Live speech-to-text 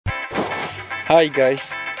Hi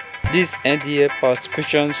guys, this NDA past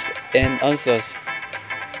questions and answers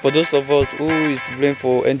for those of us who is preparing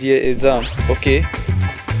for NDA exam. Okay,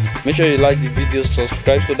 make sure you like the video,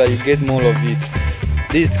 subscribe so that you get more of it.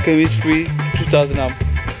 This is chemistry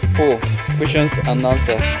 2004 questions and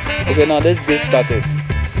answers. Okay, now let's get started.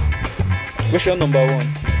 Question number 1.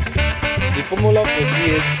 The formula for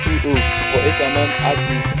CH2O for ethanol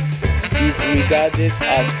acid is regarded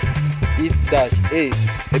as A.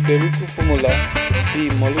 Empirical formula, B.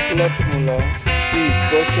 Molecular formula, C.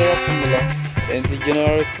 Structural formula, and the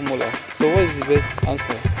general formula. So what is the best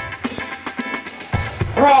answer?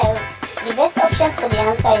 Well, the best option for the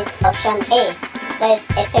answer is option A. That is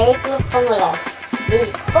empirical formula. The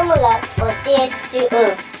formula for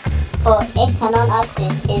CH2O for ethanol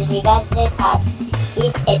acid is regarded as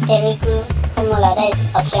its empirical formula. That is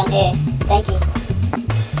option A. Thank you.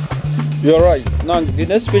 You are right. Now the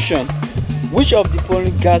next question. Which of the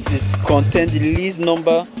following gases contain the least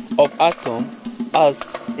number of atoms as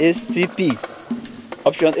sp?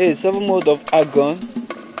 Option A, 7 moles of argon,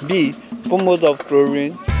 B, 4 moles of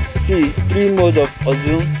chlorine, C, 3 moles of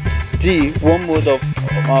ozone, D, 1 mole of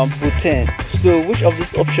butane. So which of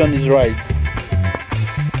this option is right?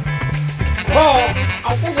 Well,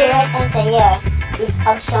 I think the right answer here is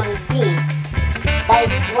option D.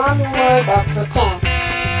 That is 1 mole of butane.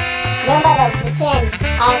 Remember that butane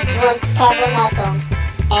has 1 carbon atom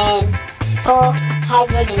and 4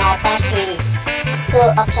 hydrogen attached to it. So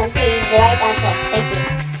option 3 is the right answer. Thank you.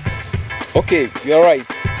 Okay, you are right.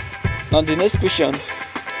 Now the next question.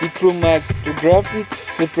 The chromatographic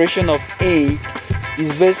separation of A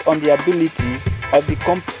is based on the ability of the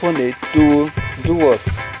component to do what?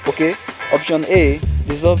 Okay. Option A,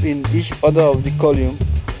 dissolve in each other of the column.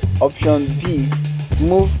 Option B,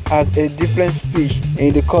 move at a different speed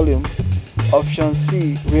in the column. Option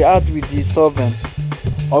C, react with the solvent.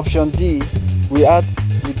 Option D, react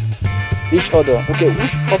with each other. Okay,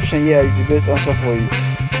 which option here is the best answer for it?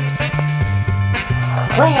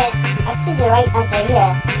 Well, I think the right answer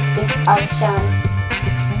here is option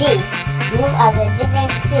B, move at a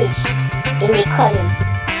different speed in the column.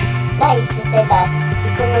 That is to say that the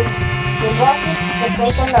chromatographic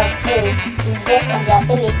separation of A is based on the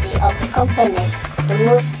ability of the component to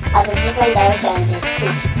move at a different direction in the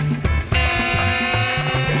speech.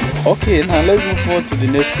 Okay, now let's move forward to the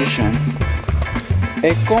next question.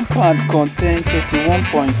 A compound contains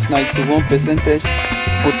 31.91%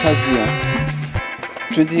 potassium,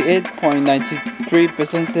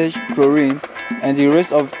 28.93% chlorine, and the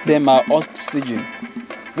rest of them are oxygen.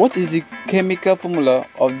 What is the chemical formula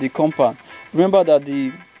of the compound? Remember that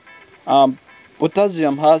the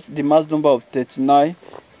potassium has the mass number of 39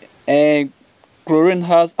 and chlorine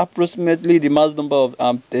has approximately the mass number of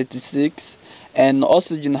 36 and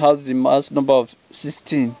oxygen has the mass number of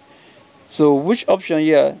 16. So which option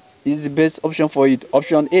here is the best option for it?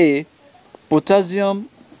 Option A, potassium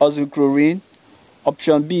oxychlorine.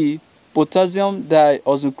 Option B, potassium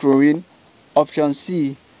dioxychlorine. Option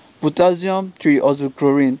C, potassium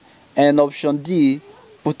trioxychlorine. And option D,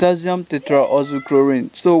 potassium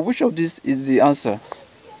tetraoxychlorine. So which of this is the answer?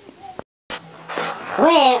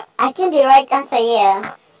 Well, I think the right answer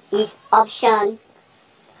here is option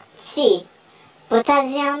C.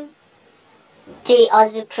 Potassium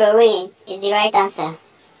trioxychlorine is the right answer.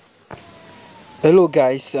 Hello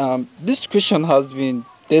guys, this question has been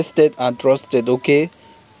tested and trusted. Okay,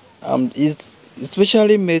 it's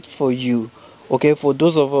especially made for you. Okay, for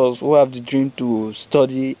those of us who have the dream to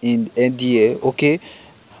study in NDA. Okay,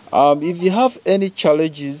 if you have any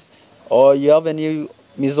challenges or you have any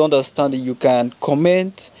misunderstanding, you can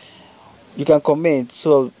comment.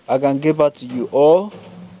 So I can get back to you. Or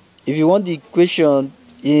if you want the question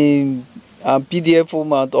in PDF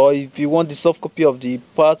format, or if you want the soft copy of the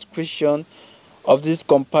past question of this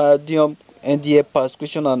compendium NDA past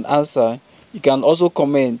question and answer, you can also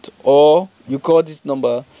comment, or you call this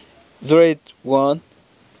number 081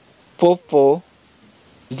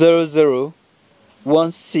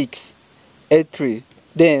 44001683.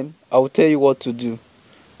 Then I will tell you what to do.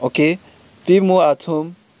 Okay, feel more at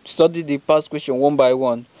home, study the past question one by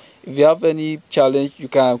one. If you have any challenge, you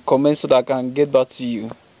can comment so that I can get back to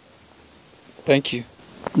you. Thank you.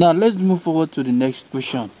 Now let's move forward to the next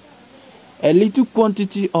question. A little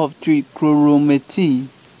quantity of trichloromethane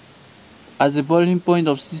at the boiling point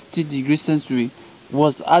of 60 degrees centigrade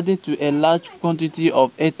was added to a large quantity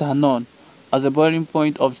of ethanol at the boiling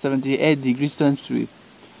point of 78 degrees centigrade.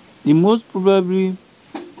 The most probably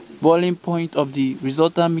boiling point of the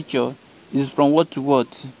resultant mixture is from what to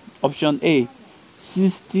what? Option A,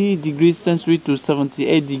 60 degrees centigrade to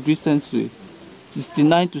 78 degrees centigrade,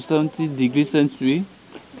 69 to 70 degrees centigrade,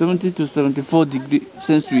 70 to 74 degrees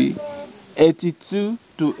Celsius, 82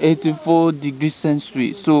 to 84 degrees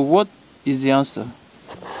Celsius. So what is the answer?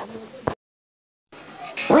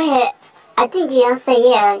 Well, I think the answer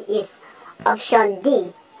here is option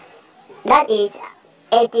D. That is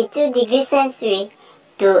 82 degrees Celsius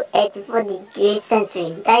to 84 degrees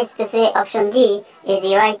Celsius. That is to say, option D is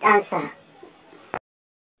the right answer.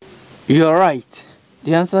 You are right.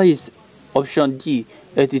 The answer is option D,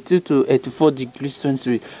 82 to 84 degrees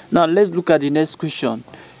Celsius. Now let's look at the next question.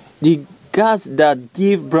 The gas that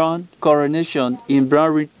give brown coloration in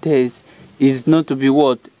brown ring test is known to be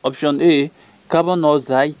what? Option A, carbon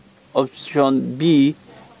oxide. Option B,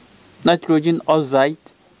 nitrogen oxide.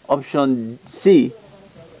 Option C,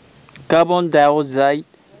 carbon dioxide.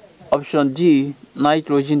 Option D,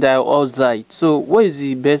 nitrogen dioxide. So what is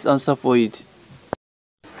the best answer for it?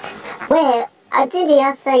 Well, I think the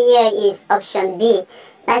answer here is option B,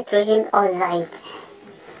 nitrogen oxide.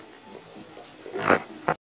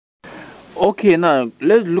 Okay, now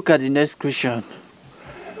let's look at the next question.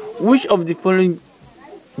 Which of the following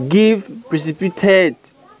give precipitate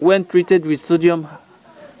when treated with sodium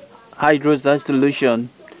hydroxide solution?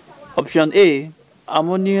 Option A,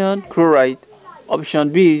 ammonium chloride. Option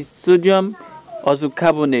B, sodium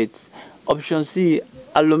oxocarbonate. Option C,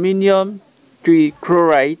 aluminium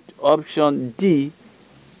trichloride. Option D,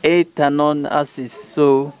 ethanol acid.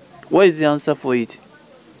 So what is the answer for it?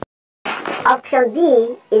 Option B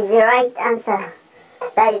is the right answer.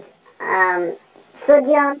 That is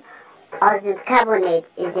sodium oxocarbonate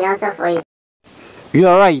is the answer for it. You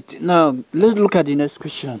are right. Now let's look at the next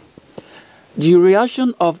question. The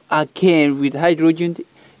reaction of alkene with hydrogen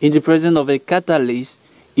in the presence of a catalyst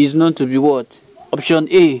is known to be what? Option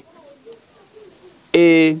A,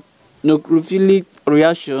 a nucleophilic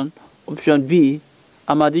reaction. Option B,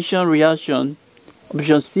 addition reaction.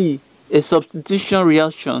 Option C, a substitution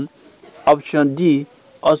reaction. Option D,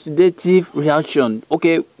 oxidative reaction.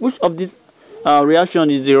 Okay, which of these reaction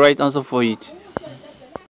is the right answer for it?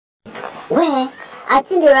 Well, I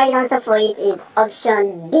think the right answer for it is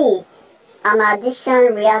option B,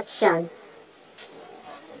 addition reaction.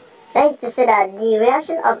 That is to say that the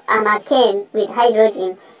reaction of alkene with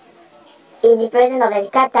hydrogen in the presence of a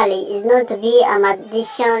catalyst is known to be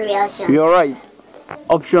addition reaction. You're right.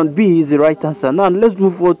 Option B is the right answer. Now let's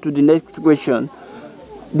move forward to the next question.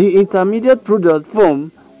 The intermediate product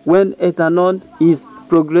formed when ethanol is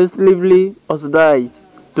progressively oxidized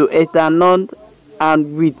to ethanol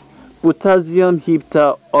and with potassium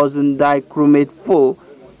heptaoxodichromate 4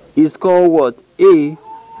 is called what? A,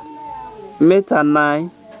 methanol.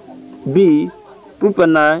 B,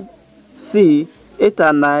 propanol. C,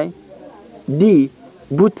 ethanol. D,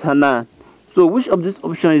 butanol. So which of these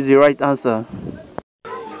options is the right answer?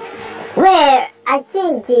 Well, I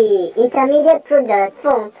think the intermediate product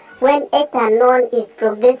formed when ethanol is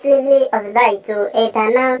progressively oxidized to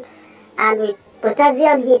ethanol and with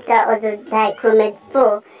potassium heptaoxodichromate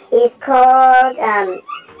 4 is called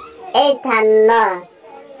ethanol.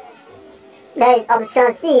 That is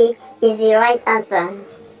option C is the right answer.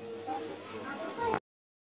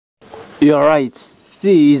 You're right.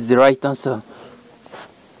 C is the right answer.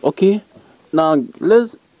 Okay, now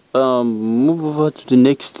let's move over to the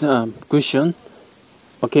next question.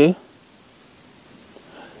 Okay,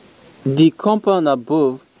 the compound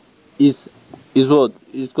above is what?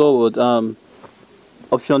 Is called what?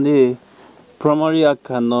 Option A, primary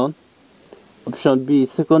alkene. Option B,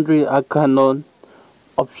 secondary alkene.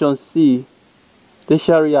 Option C,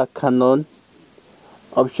 tertiary alkene.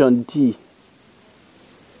 Option D,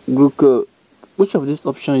 glucose. Which of these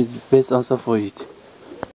options is the best answer for it?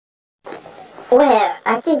 Well,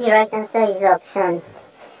 I think the right answer is option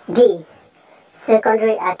D,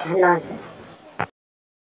 secondary alkene.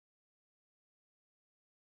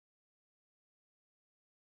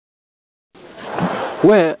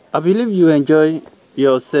 Well, I believe you enjoy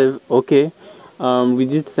yourself, okay, with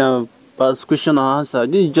this past question and answer.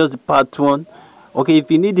 This is just the part 1. Okay, if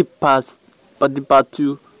you need the part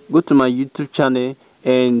 2, go to my YouTube channel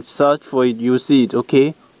and search for it. You'll see it,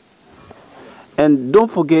 okay? And don't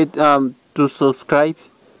forget to subscribe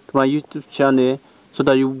to my YouTube channel so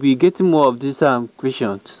that you'll be getting more of these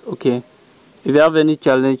questions, okay? If you have any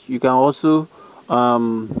challenge, you can also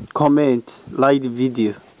comment, like the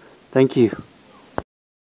video. Thank you.